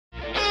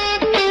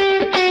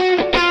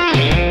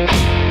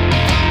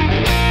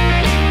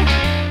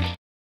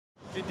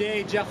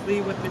Day, Jeff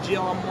Lee with the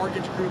GLM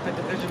Mortgage Group, a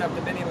division of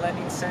Dominion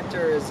Lending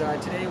Centers.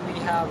 Today we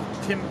have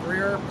Tim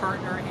Greer,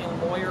 partner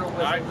and lawyer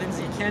with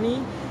Lindsay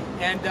Kenny,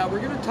 and we're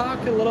going to talk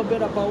a little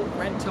bit about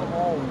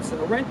rent-to-own.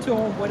 So a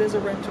rent-to-own, what is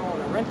a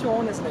rent-to-own? A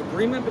rent-to-own is an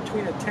agreement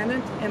between a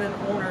tenant and an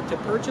owner to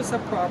purchase a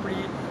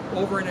property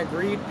over an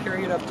agreed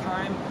period of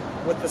time,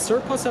 with the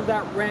surplus of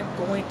that rent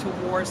going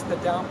towards the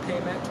down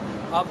payment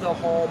of the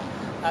home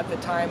at the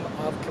time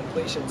of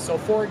completion. So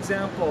for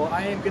example,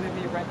 I am going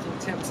to be renting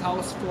Tim's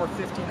house for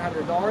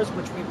 $1,500,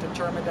 which we've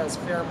determined as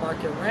fair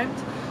market rent,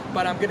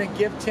 but I'm going to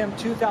give Tim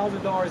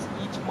 $2,000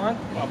 each month.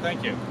 Well,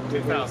 thank you.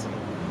 $2,000.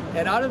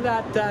 And out of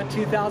that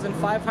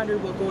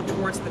 $2,500 will go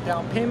towards the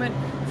down payment,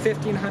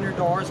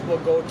 $1,500 will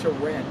go to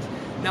rent.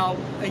 Now,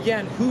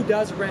 again, who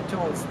does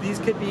rent-to-owns? These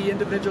could be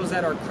individuals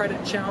that are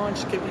credit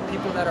challenged, could be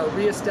people that are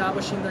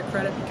reestablishing their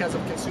credit because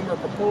of consumer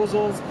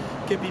proposals,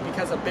 could be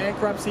because of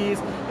bankruptcies,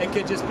 it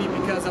could just be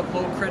because of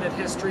low credit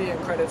history and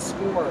credit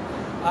score.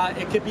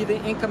 It could be the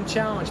income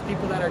challenge,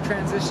 people that are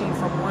transitioning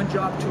from one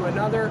job to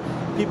another,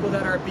 people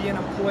that are being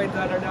employed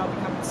that are now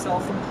becoming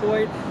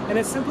self-employed, and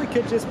it simply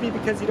could just be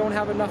because you don't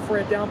have enough for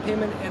a down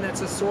payment and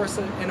it's a source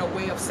and a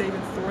way of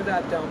saving for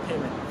that down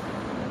payment.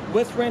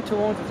 With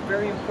rent-to-owns, it's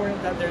very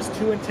important that there's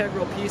two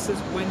integral pieces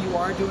when you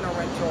are doing a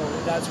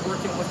rent-to-own. That's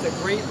working with a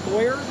great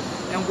lawyer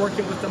and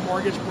working with the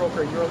mortgage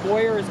broker. Your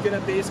lawyer is going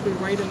to basically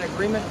write an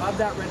agreement of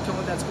that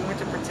rent-to-own that's going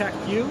to protect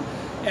you.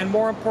 And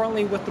more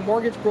importantly, with the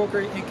mortgage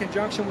broker, in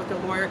conjunction with the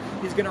lawyer,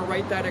 he's going to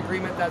write that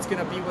agreement that's going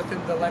to be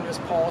within the lender's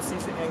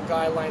policies and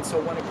guidelines. So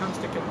when it comes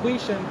to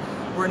completion,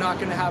 we're not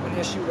going to have an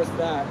issue with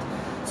that.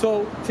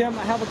 So Tim,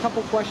 I have a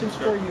couple questions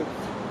for you.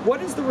 What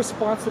is the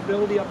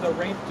responsibility of the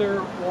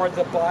renter or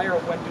the buyer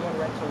when doing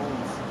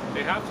rent-to-owns?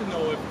 They have to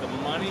know if the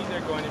money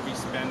they're going to be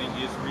spending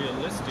is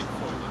realistic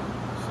for them.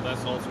 So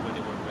that's also where they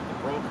work with the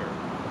broker.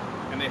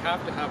 And they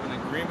have to have an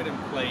agreement in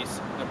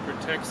place that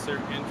protects their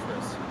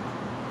interests.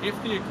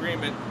 If the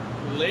agreement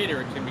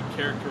later can be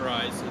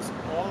characterized as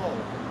all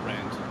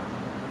rent,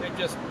 they've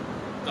just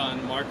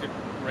done market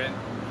rent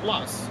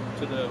plus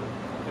to the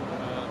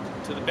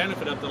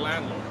benefit of the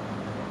landlord.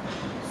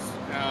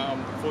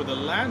 For the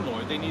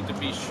landlord, they need to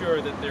be sure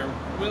that they're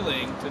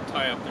willing to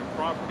tie up their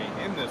property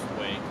in this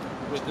way,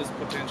 with this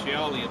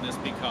potentiality of this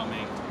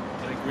becoming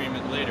an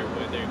agreement later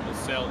where they will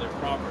sell their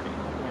property.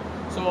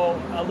 So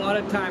a lot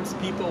of times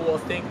people will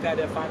think that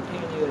if I'm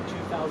paying you a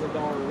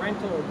 $2,000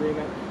 rental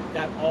agreement,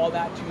 that all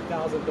that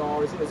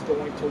 $2,000 is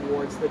going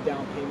towards the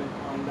down payment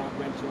on that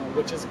rental,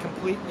 which is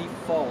completely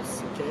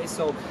false. Okay,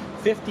 so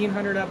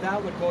 $1,500 of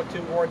that would go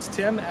towards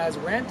Tim as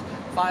rent,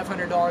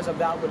 $500 of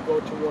that would go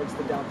towards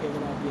the down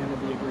payment at the end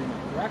of the agreement,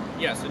 correct?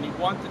 Yes, and you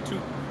want the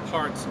two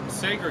parts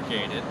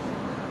segregated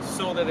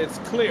so that it's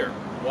clear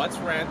what's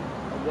rent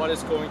and what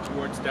is going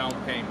towards down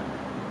payment.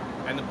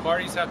 And the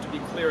parties have to be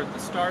clear at the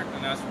start,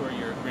 and that's where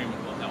your agreement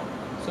will help.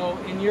 So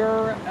in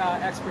your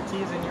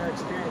expertise and your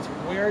experience,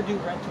 where do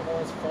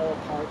rent-to-owns fall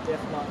apart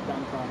if not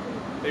done properly?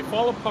 They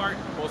fall apart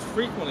most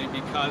frequently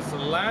because the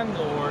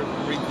landlord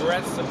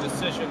regrets the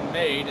decision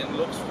made and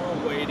looks for a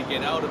way to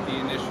get out of the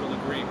initial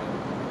agreement.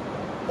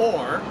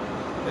 Or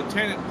the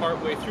tenant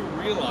partway through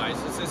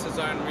realizes this is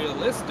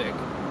unrealistic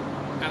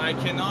and I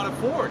cannot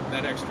afford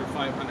that extra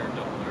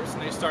 $500,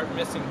 and they start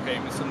missing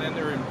payments, and then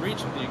they're in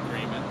breach of the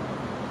agreement.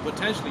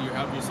 Potentially you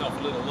have yourself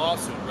a little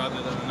lawsuit rather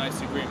than a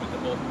nice agreement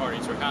that both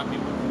parties are happy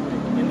with.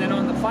 And then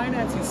on the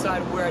financing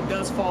side, where it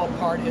does fall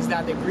apart is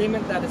that the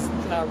agreement that is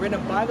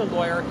written by the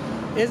lawyer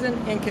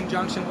isn't in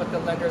conjunction with the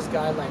lender's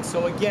guidelines.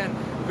 So again,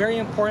 very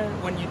important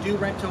when you do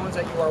rent-to-owns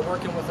that you are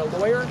working with a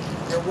lawyer,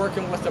 you're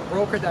working with a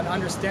broker that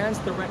understands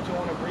the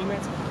rent-to-own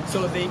agreements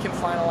so they can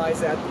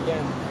finalize at the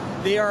end.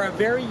 They are a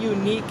very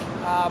unique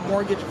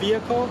mortgage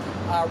vehicle,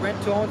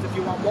 rent-to-owns. If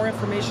you want more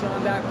information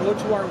on that, go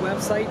to our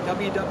website,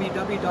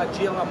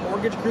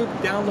 www.glmmortgagegroup,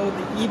 download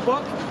the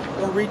ebook,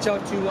 or reach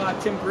out to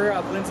Tim Greer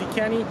of Lindsay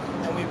Kenny,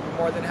 and we'd be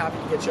more than happy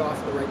to get you off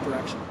in the right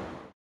direction.